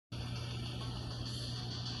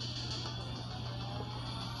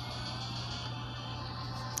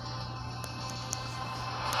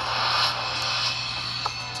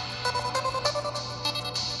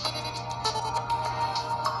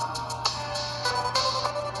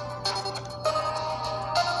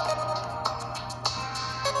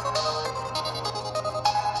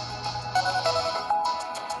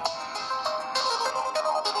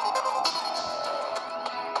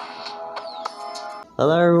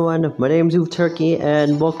Hello everyone, my name is Turkey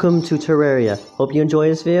and welcome to Terraria. Hope you enjoy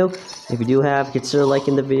this video. If you do have, consider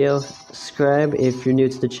liking the video, subscribe if you're new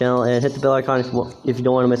to the channel, and hit the bell icon if you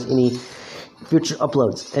don't want to miss any future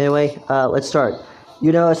uploads. Anyway, let's start.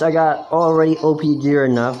 You notice I got already OP gear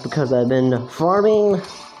enough because I've been farming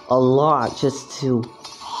a lot just to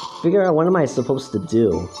figure out what am I supposed to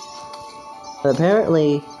do.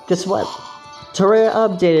 Apparently, guess what? Terraria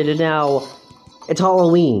updated and now it's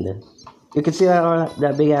Halloween. You can see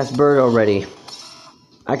that big ass bird already.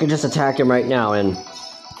 I could just attack him right now and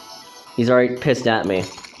he's already pissed at me.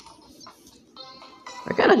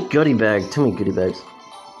 I got a goodie bag. Too many goodie bags.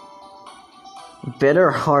 Bitter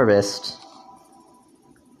harvest.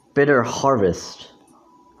 Bitter harvest.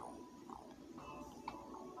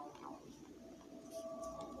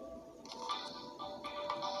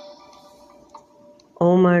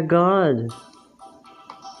 Oh my god.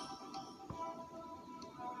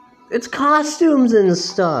 It's costumes and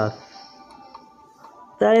stuff.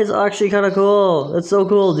 That is actually kind of cool. That's so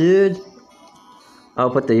cool, dude. I'll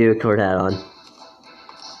put the unicorn hat on.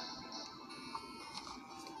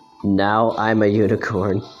 Now I'm a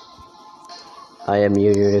unicorn. I am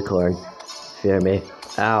your unicorn. Fear me.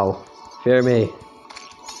 Ow. Fear me.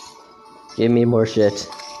 Give me more shit.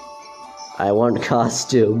 I want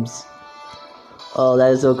costumes. Oh,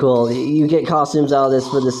 that is so cool. You get costumes out of this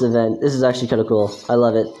for this event. This is actually kind of cool. I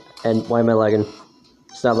love it. And why am I lagging?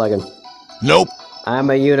 Stop lagging. Nope.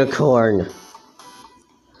 I'm a unicorn.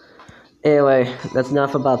 Anyway, that's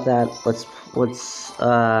enough about that. Let's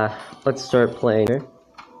start playing here.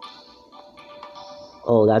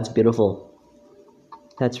 Oh, that's beautiful.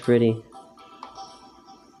 That's pretty.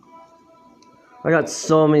 I got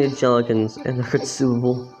so many Jellicans and they're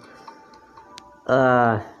consumable.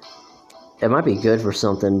 It might be good for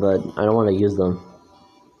something, but I don't want to use them.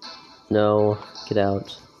 No, get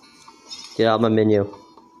out. Get out of my menu.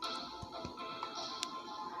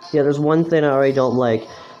 Yeah, there's one thing I already don't like.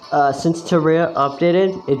 Since Terraria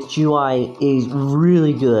updated, its UI is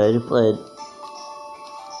really good, but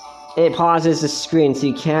it pauses the screen so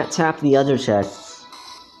you can't tap the other chests.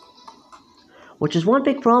 Which is one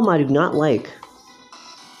big problem I do not like.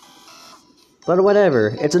 But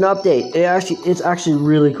whatever, it's an update. It's actually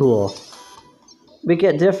really cool. We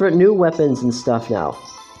get different new weapons and stuff now.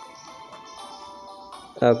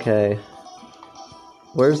 Okay.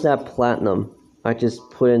 Where's that platinum? I just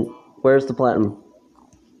put in... Where's the platinum?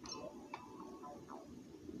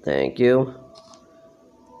 Thank you.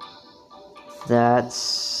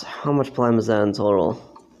 That's... How much platinum is that in total?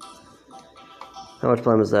 How much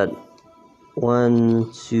platinum is that?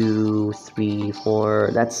 1, 2, 3,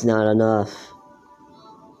 4... That's not enough.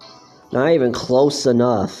 Not even close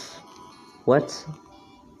enough. What?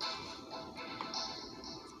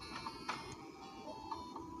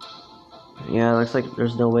 Yeah, looks like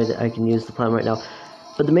there's no way that I can use the platinum right now.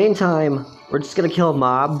 But in the meantime, we're just gonna kill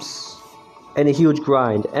mobs and a huge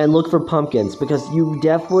grind and look for pumpkins because you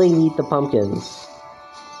definitely need the pumpkins.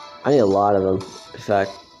 I need a lot of them. In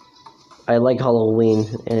fact, I like Halloween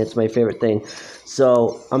and it's my favorite thing.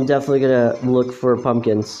 So I'm definitely gonna look for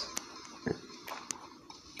pumpkins.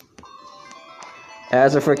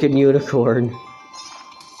 As a freaking unicorn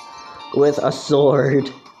with a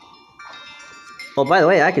sword. Oh, by the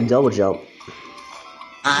way, I can double jump.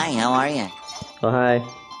 Hi, how are you? Oh, hi.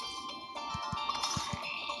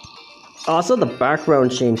 Also, the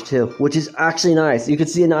background changed too, which is actually nice. You can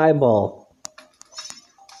see an eyeball.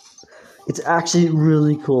 It's actually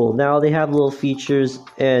really cool. Now they have little features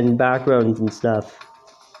and backgrounds and stuff.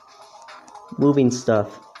 Moving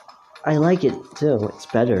stuff. I like it too. It's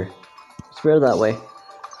better. It's better that way.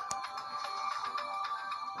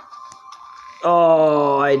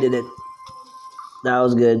 Oh, I did it. That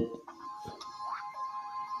was good.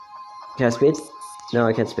 Can I speed? No,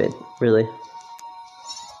 I can't speed. Really.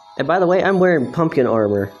 And by the way, I'm wearing pumpkin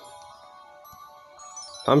armor.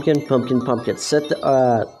 Pumpkin, pumpkin, pumpkin. Set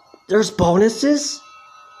the, there's bonuses?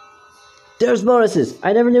 There's bonuses!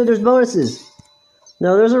 I never knew there's bonuses!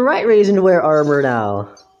 No, there's a right reason to wear armor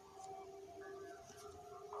now.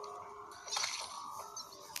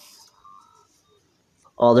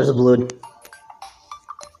 Oh, there's a balloon.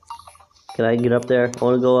 Can I get up there? I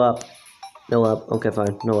wanna go up. No up. Okay,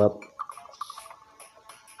 fine. No up.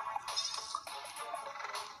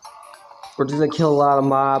 We're just gonna kill a lot of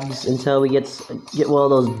mobs until we get one of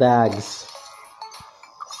those bags.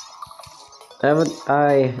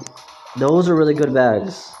 Those are really good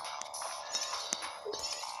bags.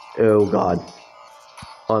 Oh god.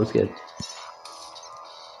 Oh, I'm scared.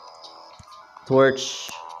 Torch.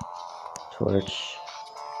 Torch.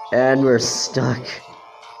 And we're stuck.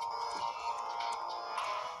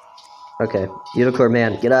 Okay, unicorn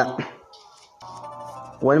man, get up.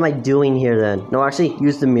 What am I doing here then? No, actually,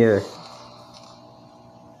 use the mirror.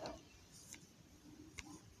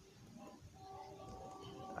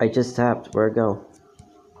 I just tapped. Where'd it go?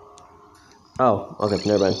 Oh, okay,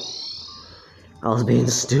 never mind. I was being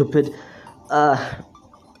stupid. I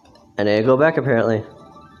need to go back apparently.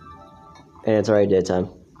 And it's already daytime.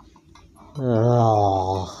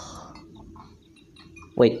 Oh.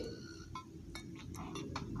 Wait.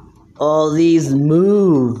 All these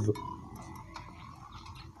move.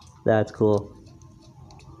 That's cool.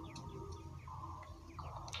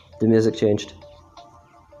 The music changed.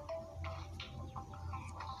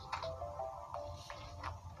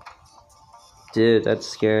 Dude, that's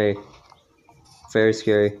scary. Very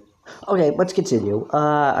scary. Okay, let's continue.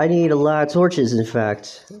 I need a lot of torches, in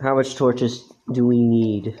fact. How much torches do we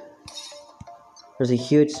need? There's a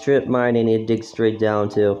huge strip mine I need to dig straight down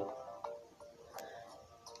to.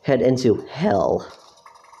 Head into hell.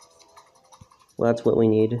 Well, that's what we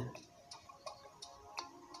need.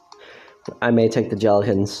 I may take the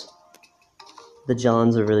gelatins. The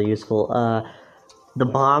gelatins are really useful. The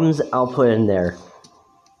bombs, I'll put in there.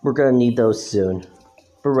 We're gonna need those soon.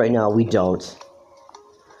 But right now, we don't.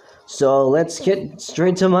 So, let's get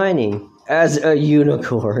straight to mining. As a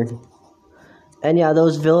unicorn. And yeah,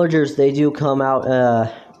 those villagers, they do come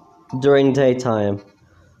out, during daytime.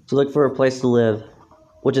 To look for a place to live.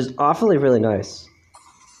 Which is awfully really nice.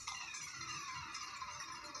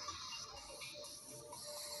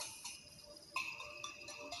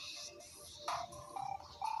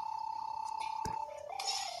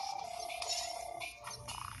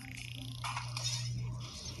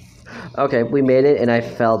 Okay, we made it and I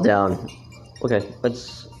fell down. Okay,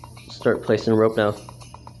 let's start placing rope now.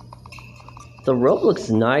 The rope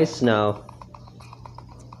looks nice now.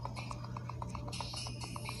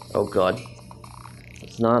 Oh god.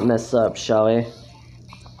 Let's not mess up, shall we?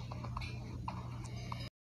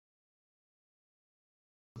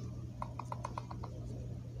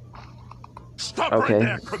 Stop Okay. right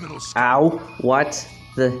there, criminal scum. Ow! What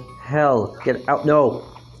the hell? Get out! No!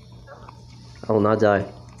 I will not die.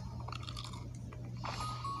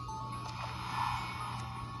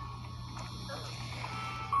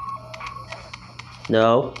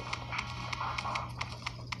 No.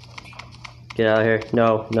 Get out of here.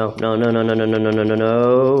 No, no, no, no, no, no, no, no, no, no, no,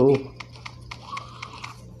 no.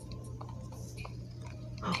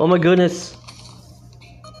 Oh my goodness.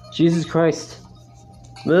 Jesus Christ.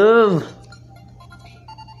 Move!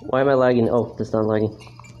 Why am I lagging? Oh, that's not lagging.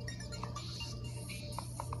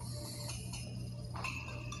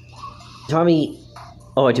 Tommy!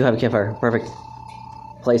 Oh, I do have a campfire. Perfect.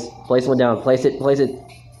 Place one down. Place it.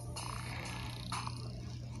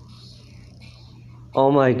 Oh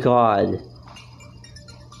my god.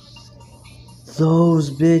 Those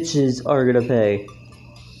bitches are gonna pay.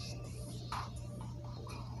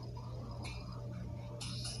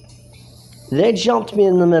 They jumped me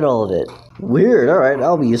in the middle of it. Weird, alright,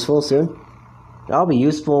 that'll be useful soon. That'll be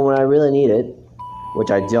useful when I really need it. Which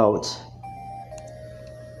I don't.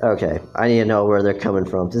 Okay, I need to know where they're coming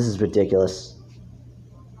from. This is ridiculous.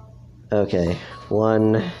 Okay,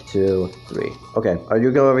 1, 2, 3. Okay, are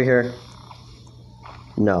you go over here?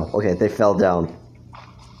 No, okay, they fell down.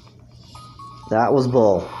 That was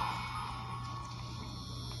bull.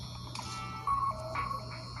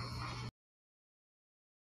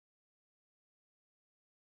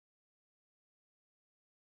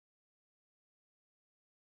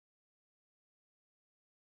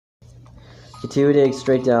 Continue to dig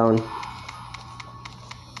straight down.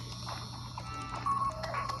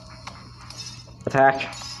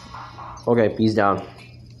 Attack. Okay, he's down.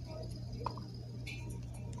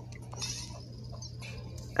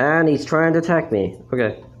 And he's trying to attack me.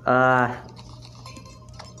 Okay.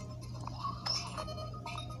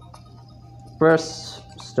 First,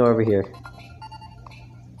 start over here.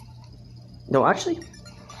 No, actually.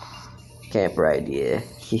 Camper idea.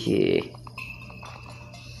 Hehe.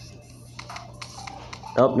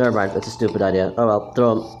 Oh, never mind. That's a stupid idea. Oh well,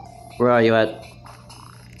 throw him. Where are you at?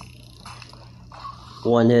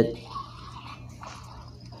 One hit.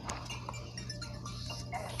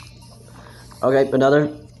 Okay,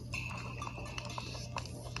 another.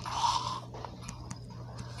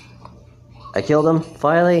 I killed him,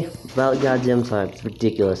 finally. About goddamn time. It's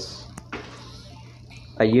ridiculous.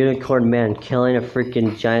 A unicorn man killing a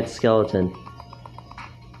freaking giant skeleton.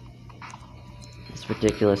 It's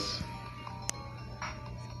ridiculous.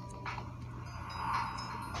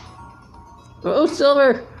 Oh,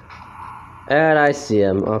 silver! And I see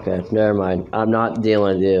him. Okay, never mind. I'm not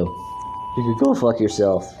dealing with you. You could go fuck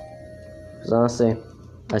yourself. Because honestly,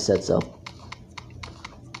 I said so.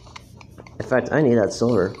 fact, I need that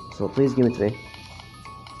silver, so please give it to me.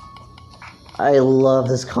 I love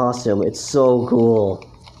this costume. It's so cool.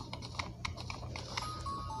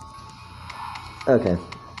 Okay.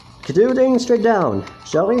 Continuing straight down,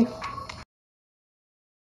 shall we?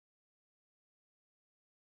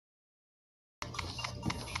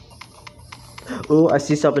 Oh, I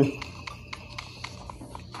see something.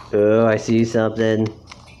 Oh, I see something.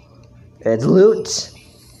 It's loot.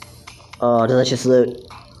 Oh, delicious loot.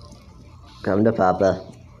 Come to Papa.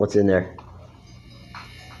 What's in there?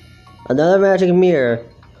 Another magic mirror.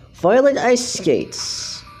 Violet ice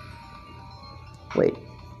skates. Wait.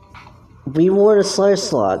 Reward of slayer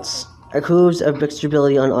slots. Improves of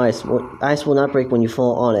stability on ice. Ice will not break when you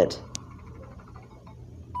fall on it.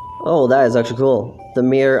 Oh, that is actually cool. The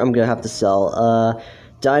mirror I'm gonna have to sell.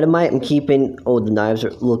 Dynamite I'm keeping. Oh, the knives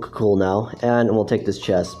look cool now. And we'll take this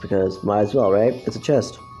chest because might as well, right? It's a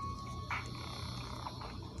chest.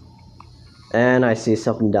 And I see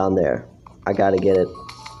something down there. I gotta get it.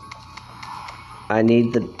 I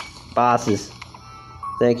need the bosses.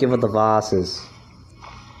 Thank you for the bosses.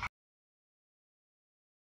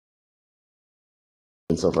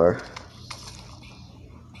 So far.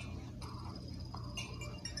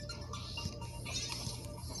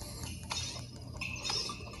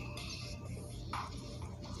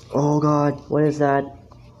 Oh god, what is that?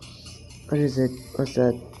 What is it? What's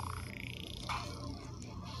that?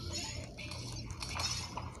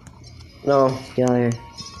 No, get out of here.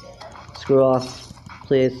 Screw off.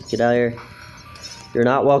 Please, get out of here. You're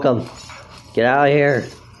not welcome. Get out of here.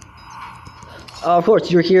 Oh, of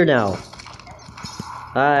course, you're here now.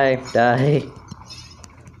 Hi, die.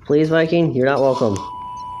 Please, Viking, you're not welcome.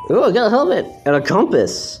 Ooh, I got a helmet and a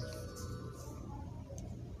compass.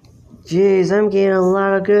 Jeez, I'm getting a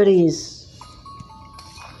lot of goodies.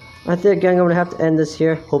 I think I'm gonna have to end this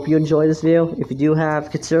here. Hope you enjoyed this video. If you do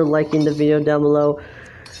have, consider liking the video down below.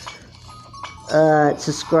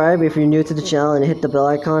 Subscribe if you're new to the channel and hit the bell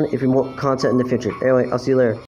icon if you want more content in the future. Anyway, I'll see you later.